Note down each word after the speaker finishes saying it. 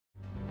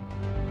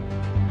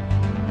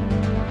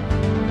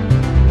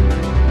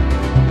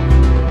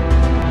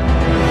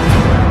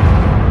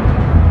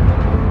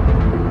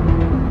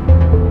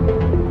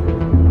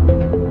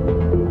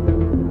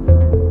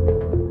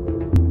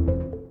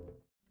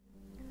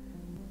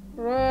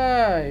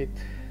Right.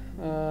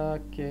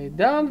 Okay,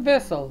 down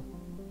vessel.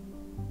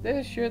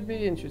 This should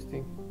be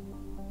interesting.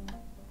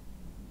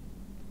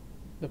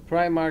 The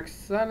Primarch's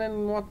son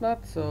and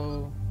whatnot,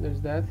 so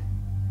there's that.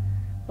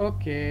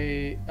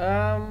 Okay,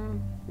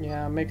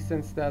 yeah, makes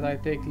sense that I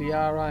take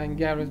Liara and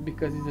Garrus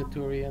because he's a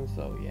Turian,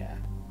 so yeah.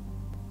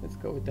 Let's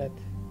go with that.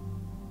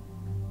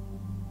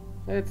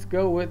 Let's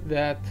go with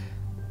that.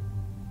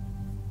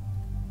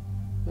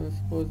 Don't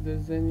suppose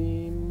there's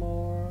any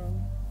more.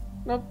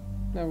 Nope,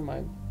 never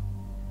mind.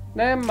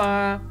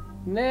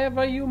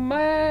 Never you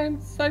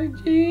mind, Sonny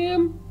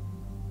Jim.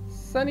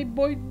 Sonny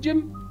boy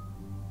Jim.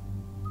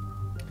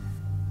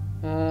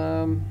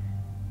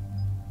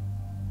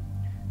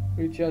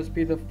 Recharge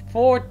speed of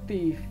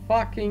 40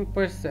 fucking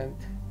 %,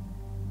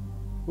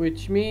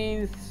 which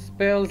means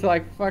spells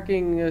like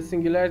fucking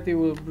Singularity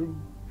will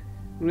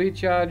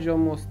recharge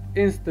almost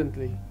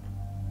instantly.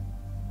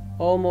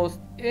 Almost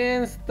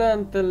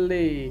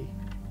instantly.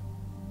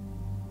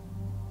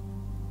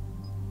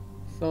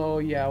 So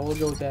yeah, we'll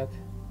go with that.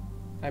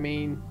 I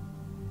mean,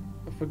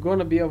 if we're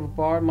gonna be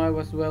overpowered, might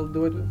as well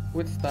do it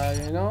with style,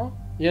 you know?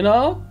 You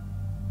know?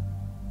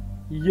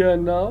 You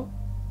know?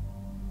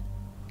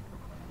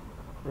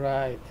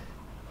 Right.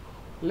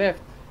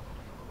 Left.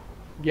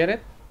 Get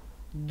it?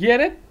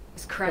 Get it?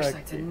 This crash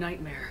site's a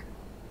nightmare.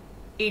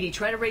 Edie,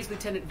 try to raise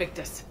Lieutenant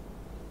Victus.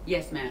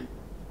 Yes, ma'am.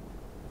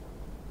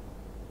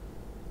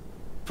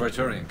 For a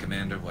Turian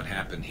commander, what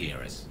happened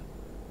here is...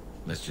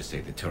 let's just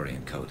say the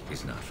Turian code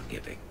is not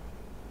forgiving.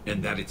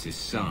 And that it's his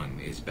son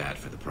is bad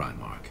for the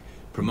Primarch.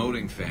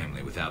 Promoting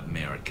family without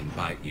merit can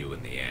bite you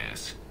in the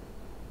ass.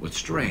 What's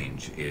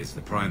strange is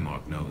the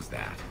Primarch knows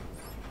that.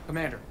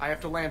 Commander, I have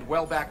to land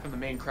well back from the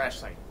main crash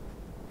site.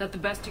 That the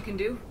best you can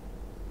do?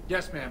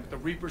 Yes, ma'am, but the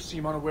Reapers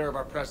seem unaware of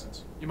our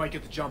presence. You might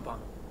get the jump on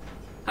them.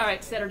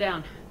 Alright, set her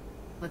down.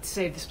 Let's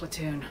save this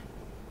platoon.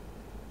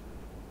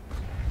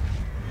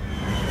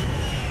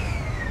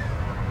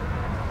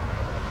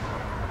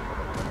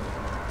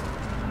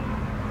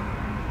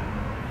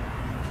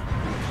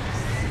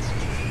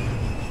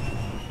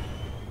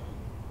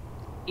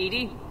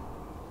 Edie?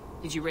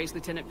 Did you raise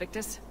Lieutenant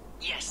Victus?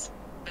 Yes,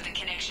 but the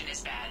connection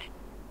is bad.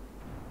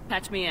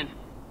 Patch me in.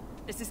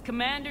 This is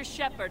Commander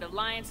Shepard,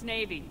 Alliance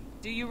Navy.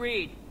 Do you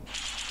read?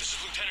 This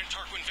is Lieutenant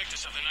Tarquin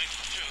Victus of the 9th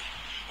Platoon.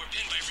 We're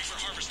pinned by Reaper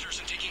harvesters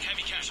and taking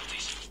heavy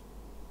casualties.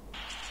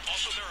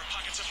 Also, there are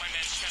pockets of my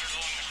men scattered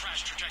along the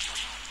crash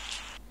trajectory.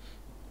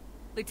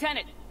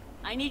 Lieutenant,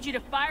 I need you to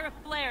fire a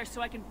flare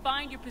so I can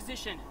find your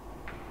position.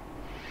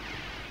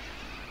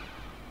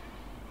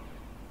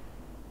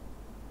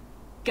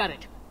 Got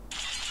it.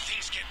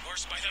 Things get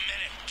worse by the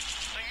minute.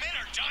 My men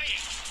are dying.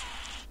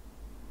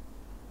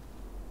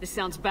 This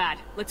sounds bad.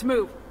 Let's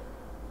move.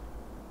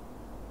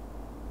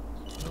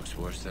 Looks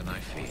worse than I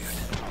feared.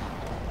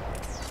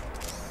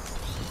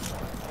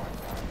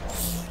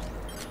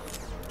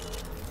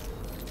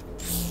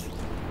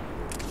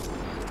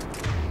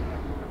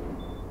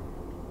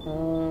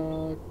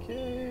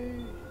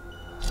 Okay.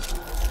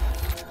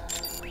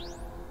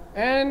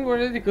 And we're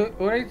ready to go.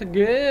 We're ready to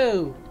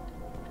go.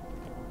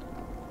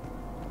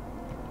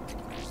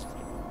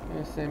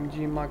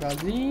 SMG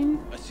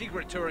magazine. A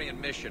secret Turian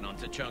mission on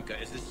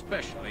Tuchanka is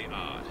especially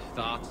odd.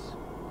 Thoughts?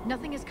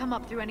 Nothing has come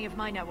up through any of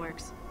my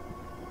networks.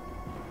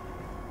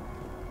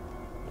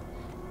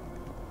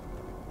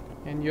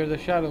 And you're the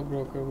shadow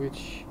broker,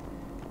 which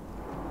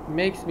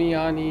makes me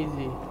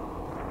uneasy.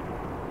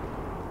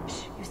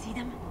 Shh, you see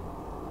them?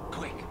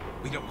 Quick,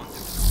 we don't want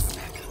them to come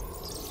back.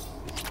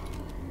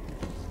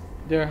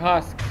 They're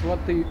husks.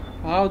 What do you,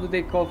 how do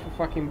they call for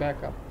fucking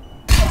backup?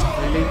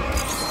 Really?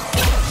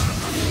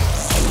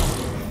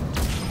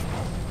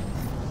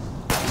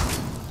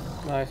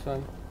 Nice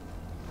one.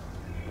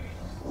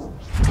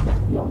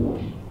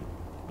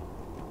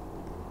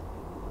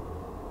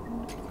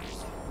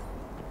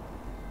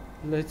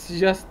 Let's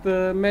just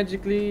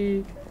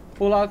magically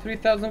pull out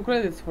 3,000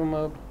 credits from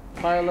a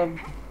pile of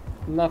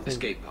nothing.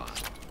 Escape pod.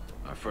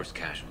 Our first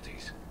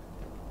casualties.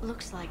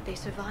 Looks like they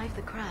survived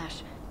the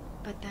crash,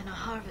 but then a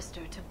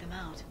harvester took them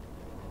out.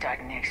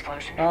 Died in the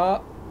explosion.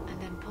 And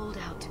then pulled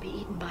out to be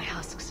eaten by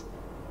husks.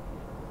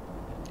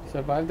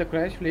 Survived the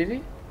crash,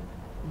 really?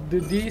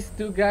 Do these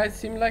two guys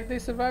seem like they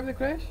survived the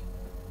crash?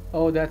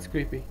 Oh, that's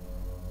creepy.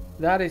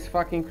 That is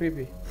fucking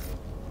creepy.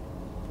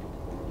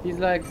 He's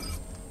like,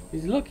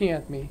 he's looking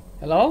at me.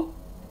 Hello?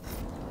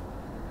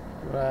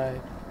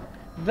 Right.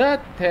 The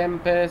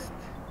Tempest.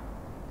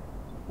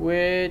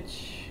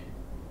 Which,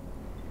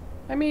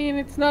 I mean,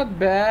 it's not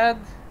bad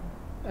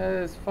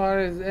as far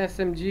as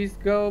SMGs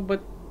go,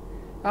 but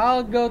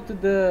I'll go to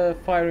the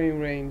firing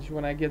range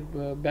when I get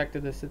back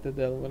to the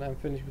Citadel, when I'm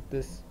finished with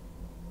this,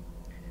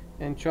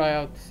 and try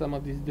out some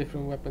of these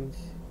different weapons.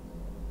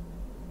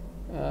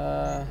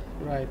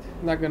 Right,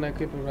 not gonna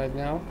equip it right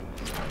now.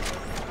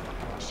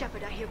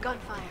 Shepard, I hear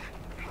gunfire.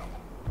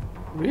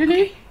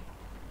 Really? Okay.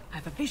 I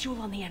have a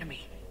visual on the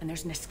enemy, and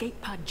there's an escape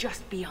pod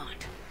just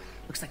beyond.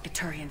 Looks like the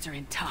Turians are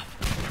in tough.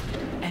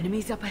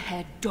 Enemies up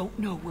ahead don't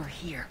know we're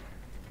here.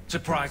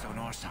 Surprise on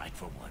our side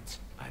for once.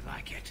 I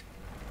like it.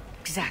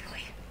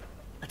 Exactly.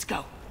 Let's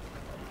go.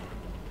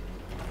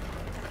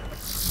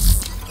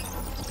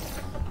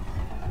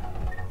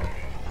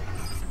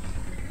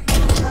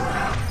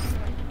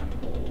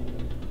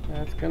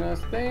 gonna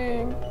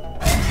sting.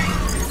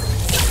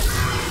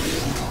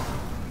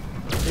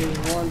 Okay,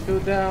 1, 2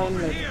 down.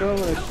 Let's go,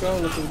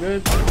 looking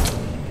good.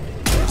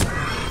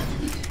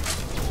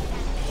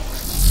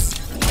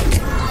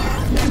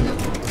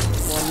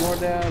 One more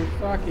down.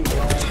 Fucking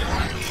god.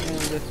 And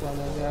this one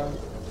is down.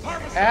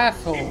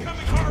 Asshole.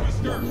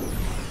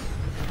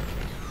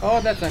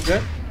 Oh, that's not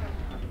good.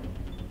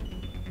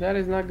 That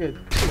is not good.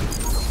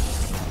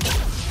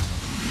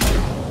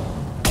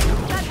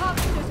 That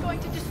harvester's going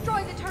to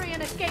destroy the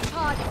Turian escape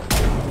pod.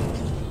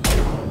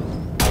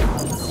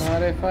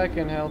 Not if I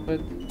can help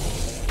it.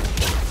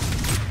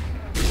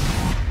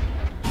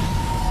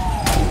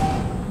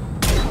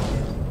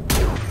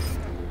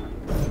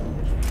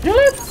 Kill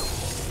it!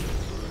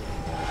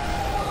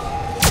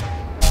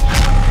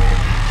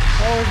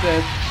 Oh, it's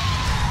dead.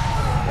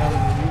 That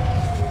was easy.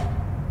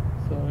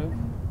 Sorry.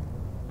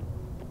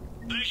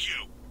 Thank you.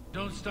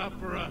 Don't stop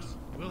for us.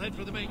 We'll head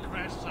for the main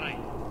crash site.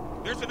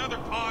 There's another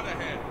pod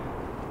ahead.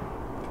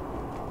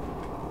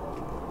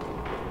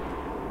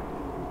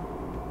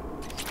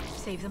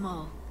 Save them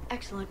all.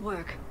 Excellent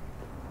work.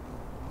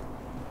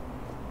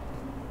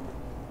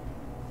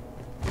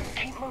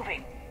 Keep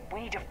moving.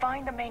 We need to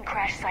find the main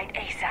crash site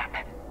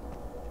ASAP.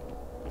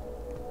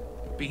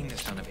 Being the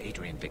son of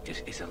Adrian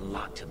Victus is a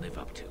lot to live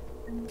up to.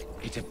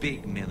 It's a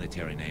big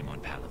military name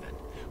on Palaven.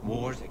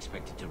 War's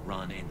expected to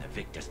run in the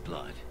Victus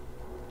blood.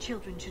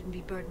 Children shouldn't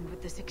be burdened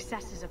with the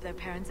successes of their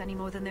parents any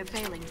more than their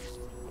failings.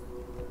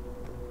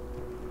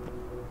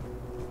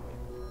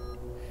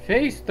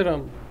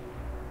 Faestrum.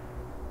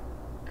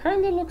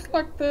 Kinda looks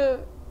like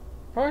the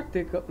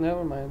particle.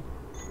 Never mind.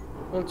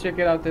 We'll check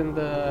it out in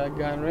the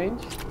gun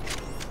range.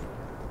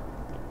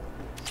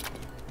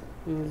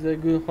 In the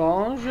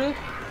gun range.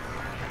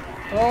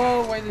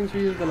 Oh, why didn't you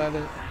use the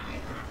ladder?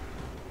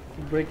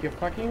 Break your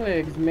fucking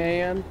legs,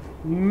 man.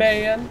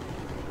 Man.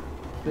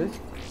 This?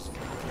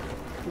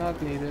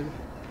 Not needed.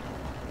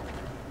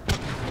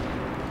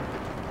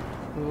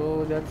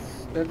 Oh,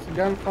 that's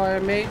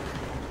gunfire, mate.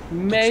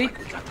 Mate. Looks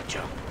like we got the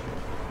joke.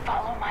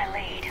 Follow my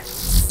lead.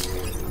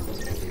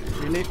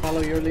 Really?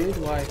 Follow your lead?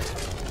 Why?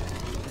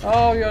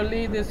 Oh, your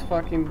lead is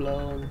fucking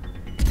blown.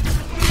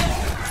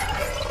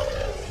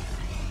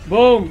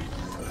 Boom!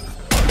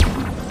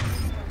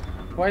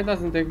 Why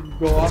doesn't it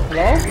go up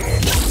low?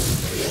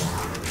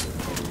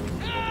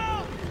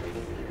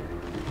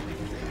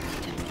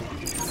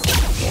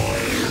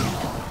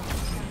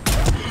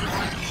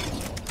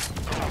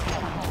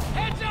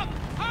 Heads up!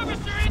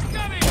 Harvester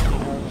incoming!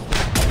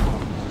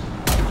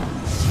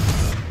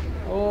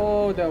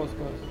 Oh, that was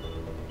close.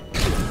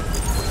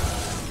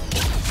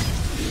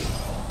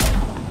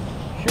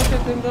 Shoot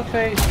it in the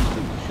face.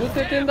 Shoot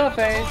it in the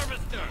face.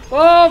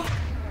 Oh!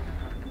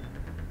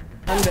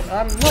 No.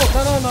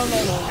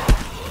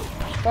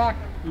 Fuck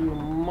you,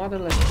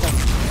 motherless fuck.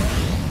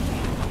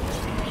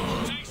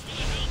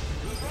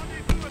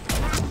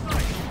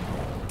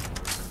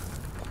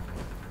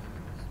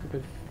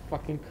 Stupid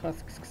fucking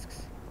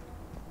cusks.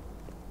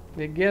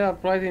 They get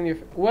up right in your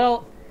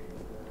well,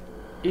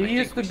 it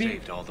used to be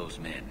saved all those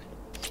men.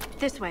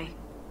 This way.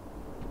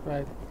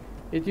 right.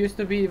 It used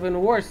to be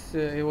even worse.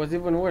 It was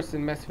even worse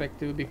in Mass Effect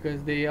 2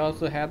 because they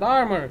also had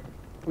armor,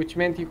 which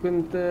meant you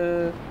couldn't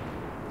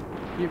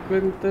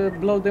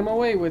blow them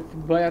away with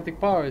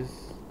biotic powers,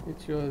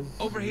 which was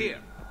Over here.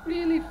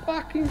 really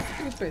fucking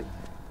stupid.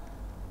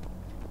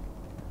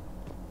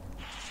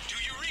 Do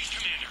you read,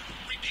 Commander?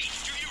 Repeat,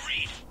 do you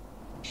read?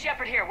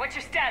 Shepard here, what's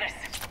your status?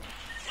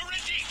 We're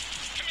in deep.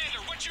 Commander,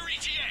 what's your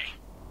ETA?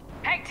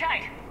 Hang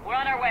tight, we're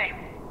on our way.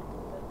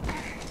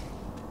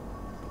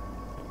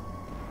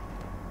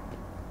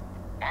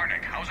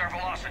 Arnik, how's our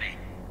velocity?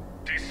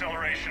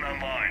 Deceleration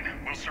online.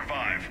 We'll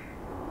survive.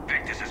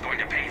 Victus is going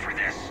to pay for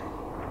this.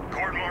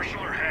 Court-martial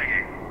or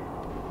hanging?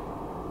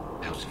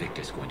 How's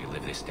Victus going to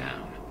live this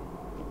down?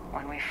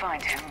 When we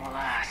find him, we'll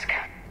ask.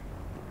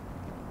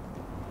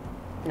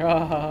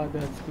 Ah,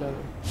 that's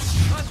clever.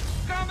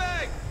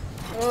 Coming!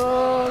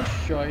 Oh,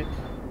 shite.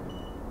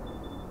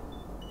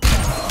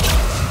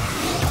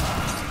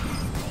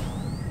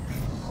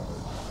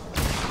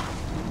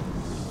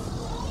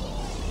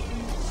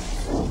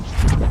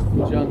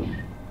 Junk.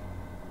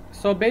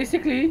 So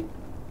basically,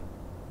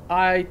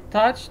 I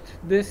touched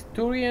this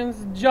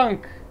Turian's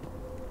junk.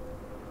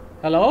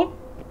 Hello?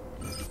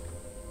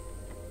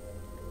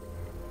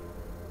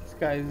 This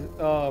guy's...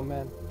 oh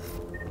man.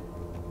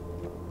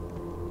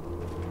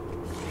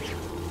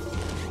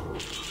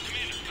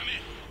 Commander, come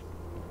in.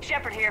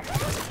 Shepard here.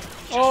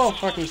 Oh,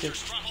 fucking shit.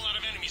 Drop a lot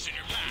of enemies in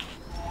your path.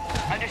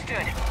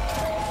 Understood.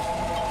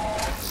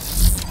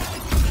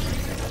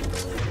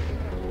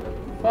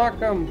 Fuck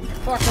him.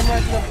 Fuck him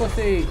right in the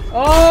pussy.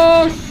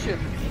 Oh, shit.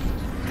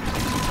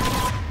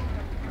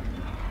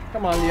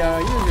 Come on, Leah.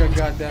 Use your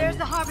goddamn There's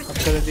the harvester.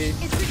 ability.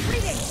 It's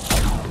retreating.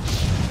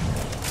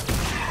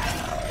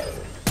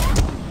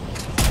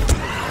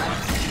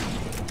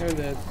 You're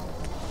dead.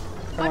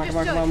 Come on,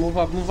 Understood. Move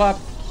up.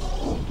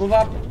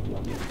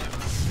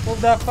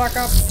 Move the fuck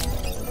up.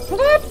 Move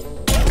up.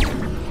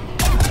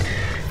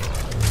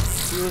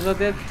 Use a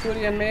dead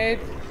Turian, mate.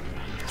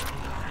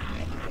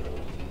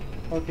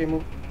 Okay,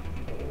 move.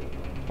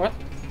 What?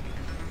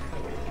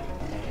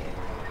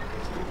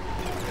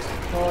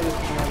 Oh, this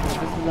is not good.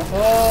 This is not.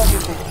 Oh,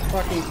 this is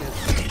fucking shit.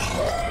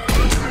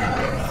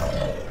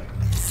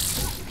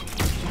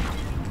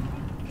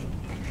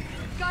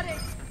 Got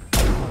it.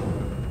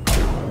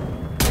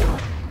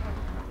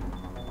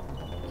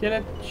 Kill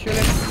it, shoot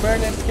it,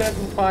 burn it, kill it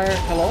with fire.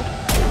 Hello?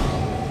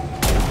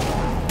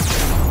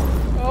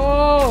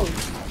 Oh!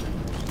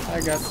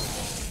 I got.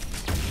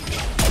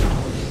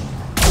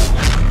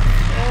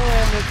 Oh,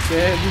 and it's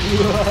dead.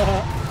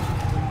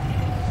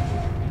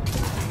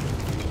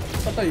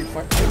 What are you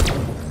fighting?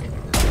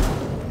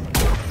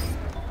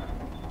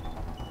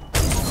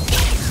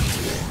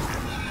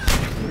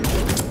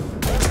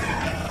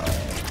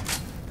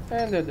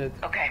 And they're dead.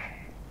 Okay,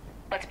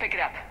 let's pick it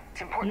up.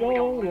 It's important we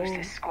don't lose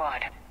this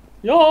squad.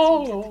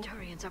 Seems that the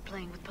Turians are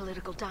playing with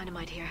political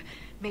dynamite here.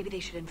 Maybe they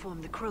should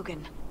inform the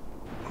Krogan.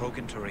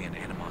 Krogan-Turian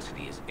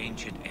animosity is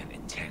ancient and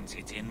intense.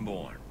 It's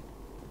inborn.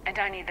 And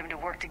I need them to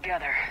work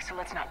together, so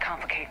let's not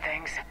complicate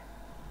things.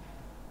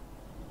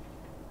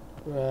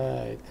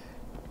 Right.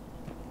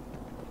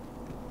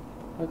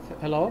 What's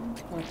hello?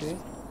 Okay.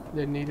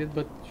 They're needed,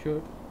 but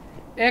sure.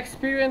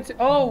 Experience.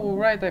 Oh,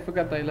 right. I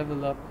forgot I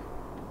leveled up.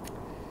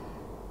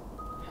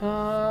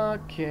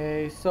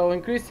 Okay. So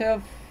increase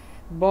health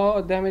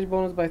damage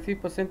bonus by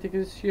 3%.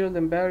 Increase shield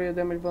and barrier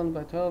damage bonus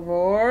by 12.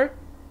 Or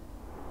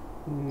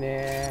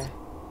nah.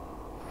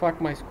 Fuck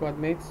my squad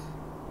mates.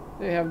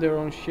 They have their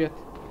own shit.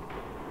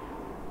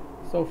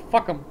 So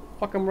fuck them.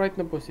 Fuck them right in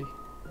the pussy.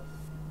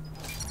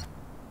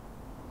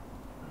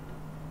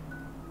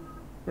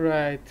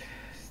 Right.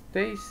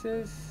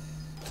 Stasis.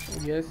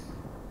 Yes.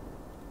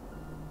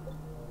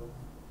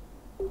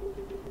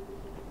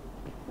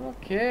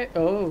 Okay.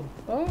 Oh.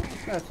 Oh.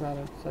 That's not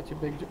such a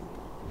big job.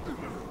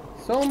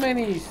 So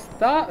many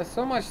stuff.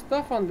 So much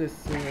stuff on this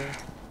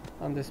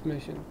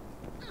mission.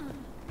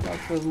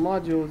 Lots of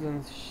modules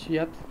and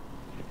shit.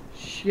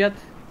 Shit.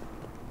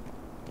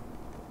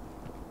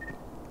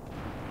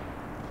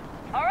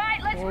 All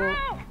right, let's move.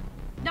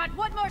 Not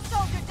one more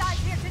soldier dies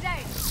here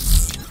today.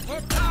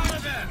 We're proud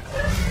of it!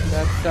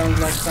 That sounds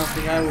like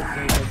something I would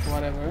say, but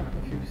whatever.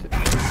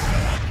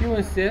 If you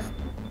insist.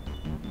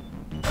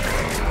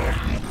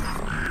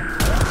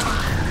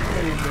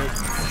 Very good.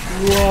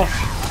 Whoa.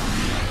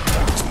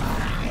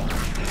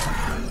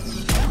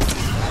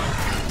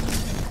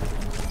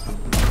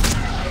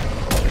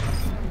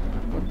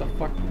 What the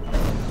fuck?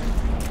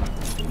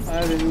 I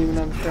didn't even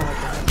understand what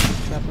the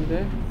heck happened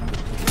there.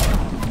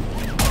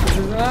 This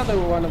is another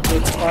one of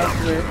those parts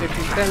where if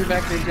you stand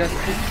back they just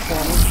keep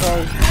spawning. So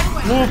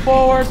move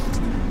forward.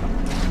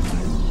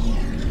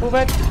 Move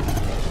it.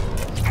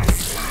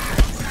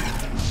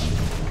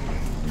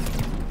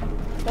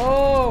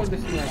 Oh,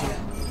 this is not good.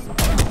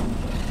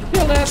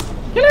 Kill that.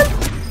 Kill it.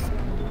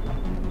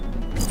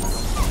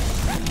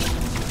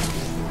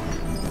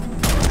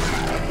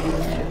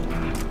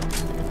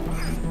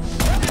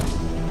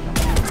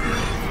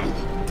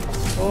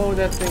 Oh,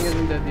 that thing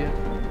isn't dead yet.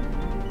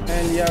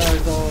 And Yara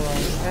is all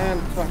around.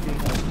 And fucking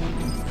hell.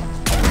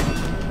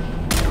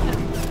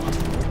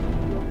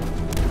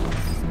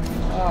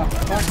 Ah,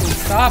 fucking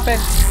stop it!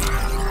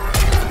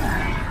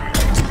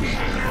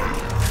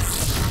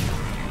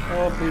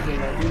 Oh, please don't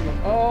let me.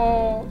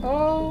 Oh,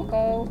 oh,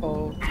 oh,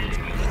 oh.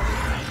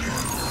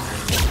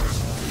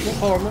 Move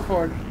forward, move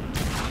forward.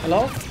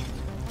 Hello?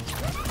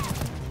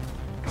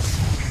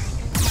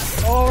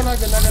 Oh, not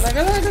good, not good, not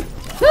good, not good!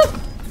 Ah!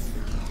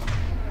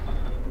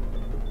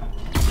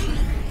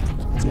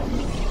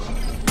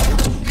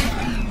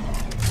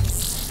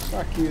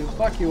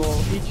 Fuck you all,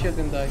 eat shit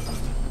and die.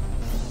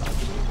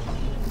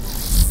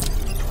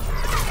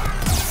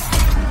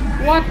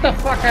 What the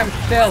fuck, I'm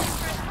still.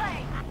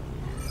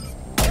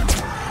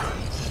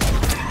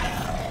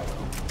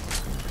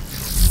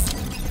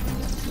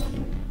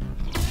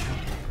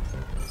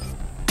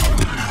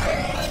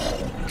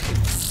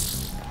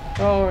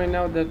 Oh, and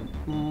now that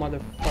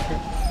motherfucker.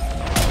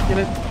 Kill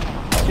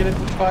it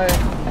with fire.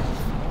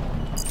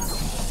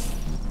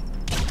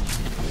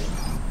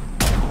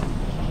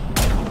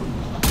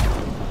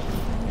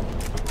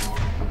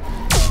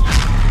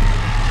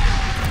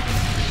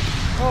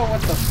 Oh,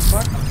 what the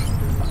fuck?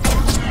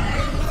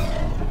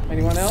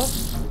 Anyone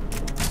else?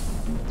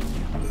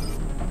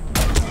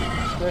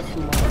 This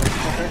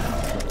motherfucker.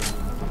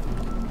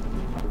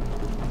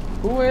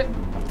 Who it?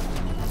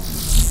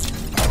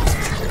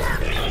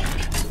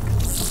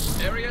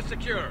 Area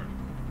secure.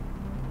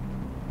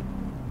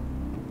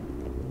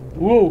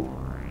 Whoa!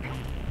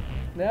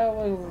 That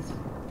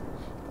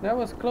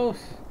was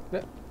close.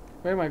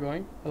 Where am I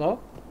going? Hello?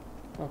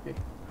 Okay.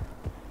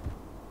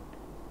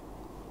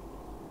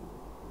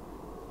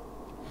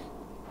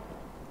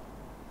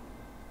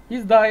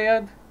 He's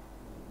died.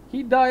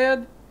 He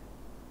died.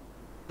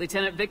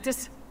 Lieutenant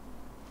Victus?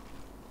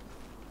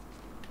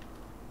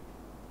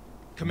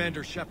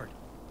 Commander Shepard,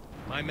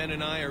 my men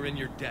and I are in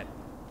your debt.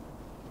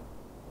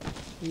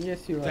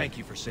 Yes, you are. Thank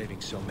you for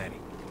saving so many.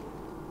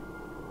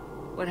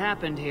 What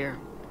happened here?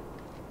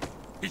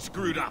 He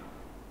screwed up.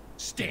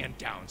 Stand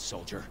down,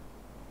 soldier.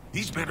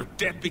 These men are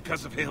dead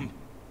because of him.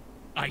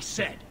 I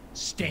said,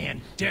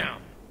 stand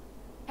down.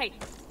 Hey,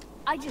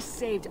 I just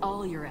saved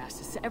all your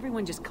asses, so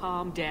everyone just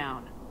calm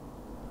down.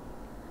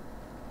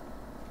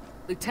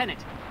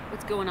 Lieutenant,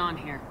 what's going on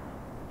here?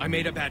 I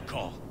made a bad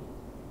call.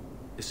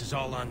 This is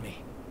all on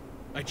me.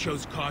 I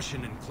chose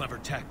caution and clever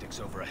tactics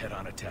over a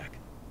head-on attack.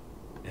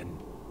 And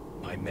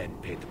my men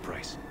paid the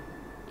price.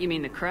 You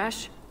mean the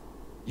crash?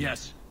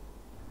 Yes.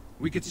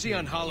 We could see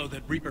on Hollow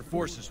that Reaper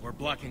forces were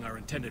blocking our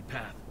intended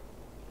path.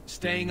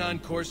 Staying on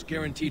course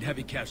guaranteed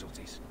heavy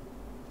casualties.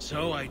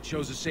 So I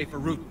chose a safer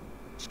route,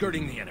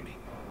 skirting the enemy.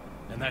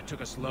 And that took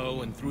us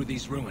low and through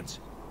these ruins.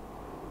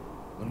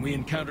 When we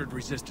encountered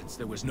resistance,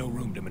 there was no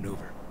room to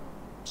maneuver.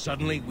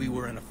 Suddenly, we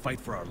were in a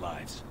fight for our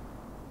lives.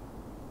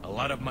 A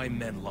lot of my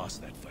men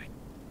lost that fight.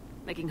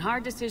 Making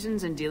hard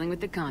decisions and dealing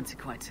with the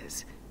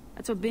consequences.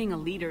 That's what being a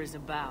leader is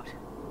about.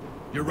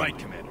 You're right,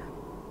 Commander.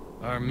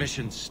 Our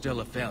mission's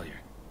still a failure.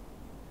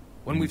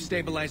 When we've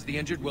stabilized the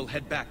injured, we'll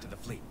head back to the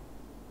fleet.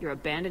 You're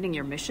abandoning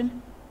your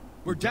mission?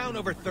 We're down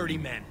over 30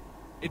 men.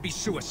 It'd be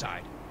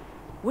suicide.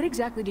 What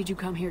exactly did you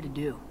come here to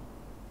do?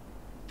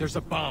 There's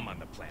a bomb on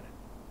the planet.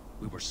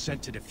 We were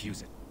sent to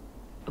defuse it.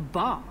 A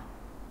bomb?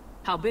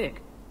 How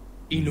big?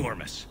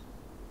 Enormous.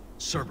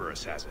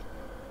 Cerberus has it.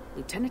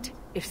 Lieutenant,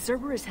 if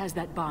Cerberus has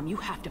that bomb, you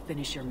have to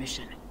finish your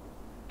mission.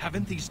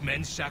 Haven't these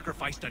men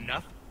sacrificed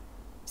enough?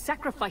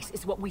 Sacrifice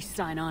is what we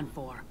sign on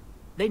for.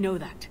 They know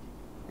that.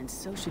 And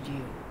so should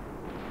you.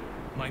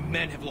 My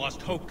men have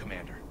lost hope,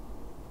 Commander.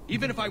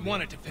 Even if I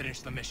wanted to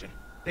finish the mission,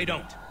 they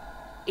don't.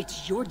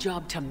 It's your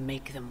job to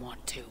make them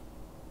want to.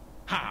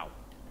 How?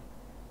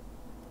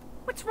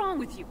 What's wrong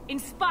with you?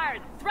 Inspire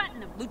them, threaten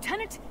them.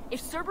 Lieutenant, if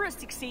Cerberus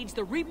succeeds,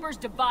 the Reapers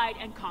divide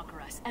and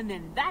conquer us. And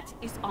then that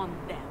is on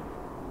them.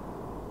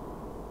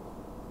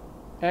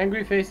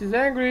 Angry face is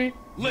angry.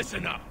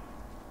 Listen up!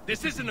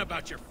 This isn't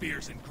about your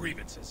fears and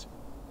grievances.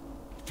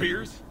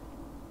 Fears?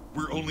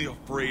 We're only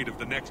afraid of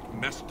the next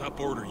messed up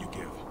order you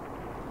give.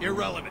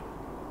 Irrelevant.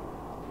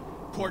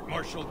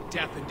 Court-martial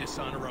death and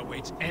dishonor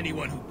awaits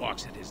anyone who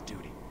balks at his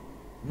duty.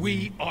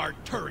 We are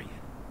Turian.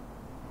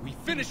 We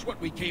finish what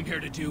we came here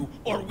to do,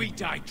 or we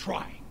die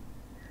trying.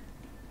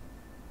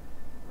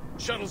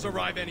 Shuttles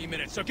arrive any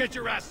minute, so get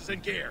your asses in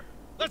gear.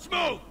 Let's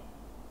move!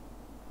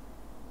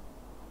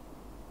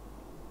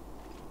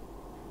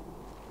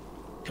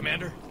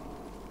 Commander,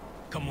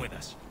 come with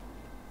us.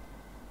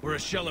 We're a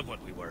shell of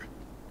what we were.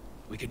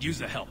 We could use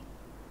the help.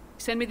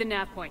 Send me the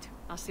nav point.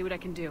 I'll see what I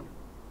can do.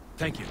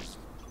 Thank you.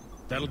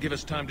 That'll give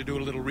us time to do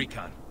a little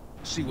recon.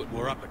 See what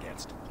we're up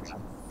against.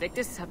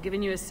 Victus, I've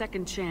given you a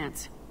second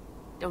chance.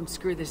 Don't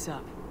screw this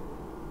up.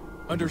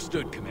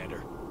 Understood,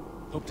 Commander.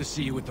 Hope to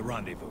see you at the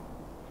rendezvous.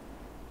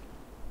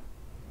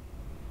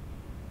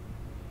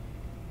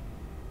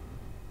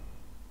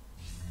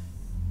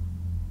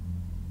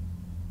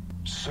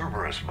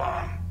 Cerberus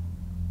bomb.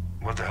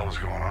 What the hell is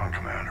going on,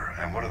 Commander?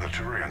 And what do the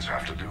Turians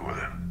have to do with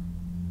it?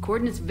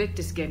 Coordinates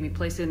Victus gave me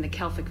place it in the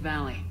Kelphic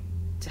Valley.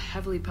 It's a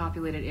heavily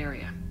populated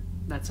area.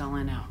 That's all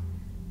I know.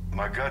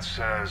 My gut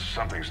says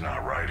something's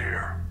not right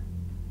here.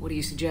 What do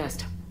you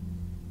suggest?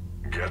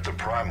 Get the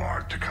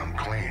Primarch to come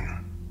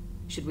clean.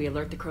 Should we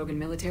alert the Krogan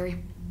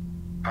military?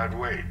 I'd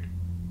wait.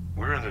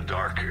 We're in the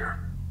dark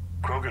here.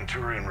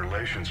 Krogan-Turian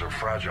relations are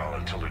fragile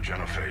until the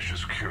genophage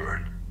is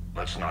cured.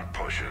 Let's not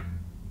push it.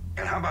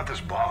 And how about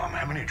this bomb?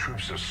 How many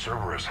troops does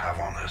Cerberus have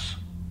on this?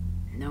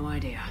 No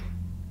idea.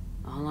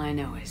 All I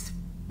know is,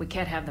 we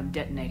can't have them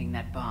detonating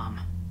that bomb.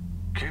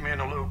 Keep me in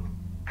the loop.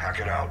 Hack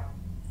it out.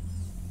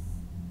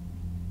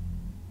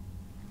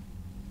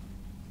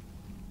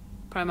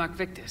 Primarch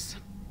Victus.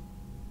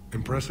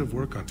 Impressive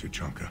work on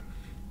Tuchanka.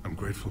 I'm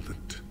grateful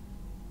that...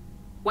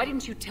 Why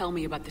didn't you tell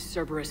me about the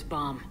Cerberus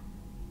bomb?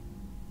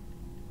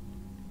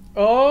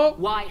 Oh!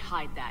 Why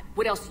hide that?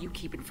 What else are you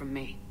keeping from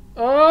me?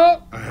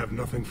 Oh! I have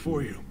nothing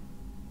for you.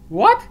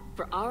 What?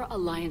 For our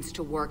alliance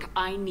to work,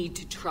 I need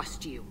to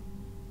trust you.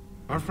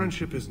 Our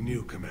friendship is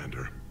new,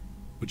 Commander.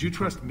 Would you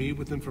trust me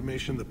with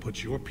information that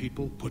puts your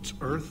people, puts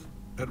Earth,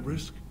 at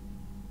risk?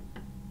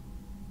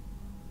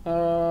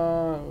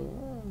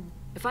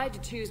 If I had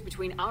to choose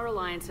between our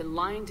alliance and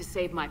lying to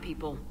save my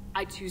people,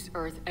 I'd choose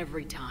Earth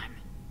every time.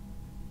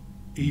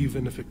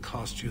 Even if it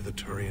cost you the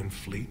Turian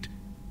fleet?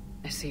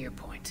 I see your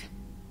point.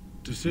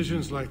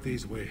 Decisions like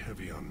these weigh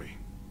heavy on me.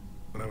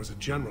 When I was a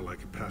general, I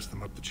could pass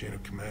them up the chain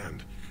of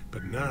command.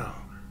 But now,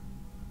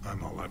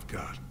 I'm all I've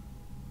got.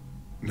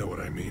 Know what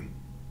I mean?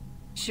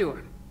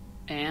 Sure.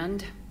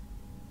 And?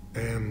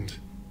 And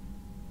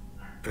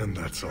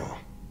that's all.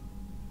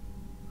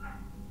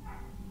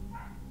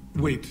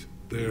 Wait,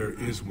 there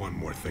is one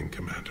more thing,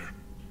 Commander.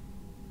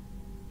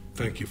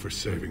 Thank you for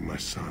saving my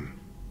son.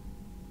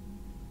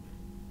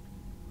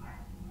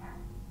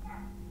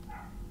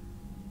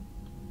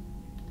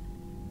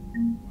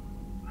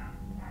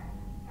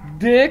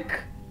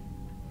 Dick?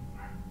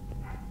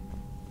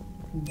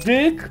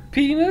 Dick?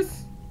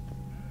 Penis?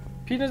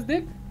 Penis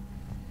dick?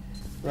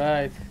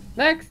 Right.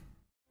 Next!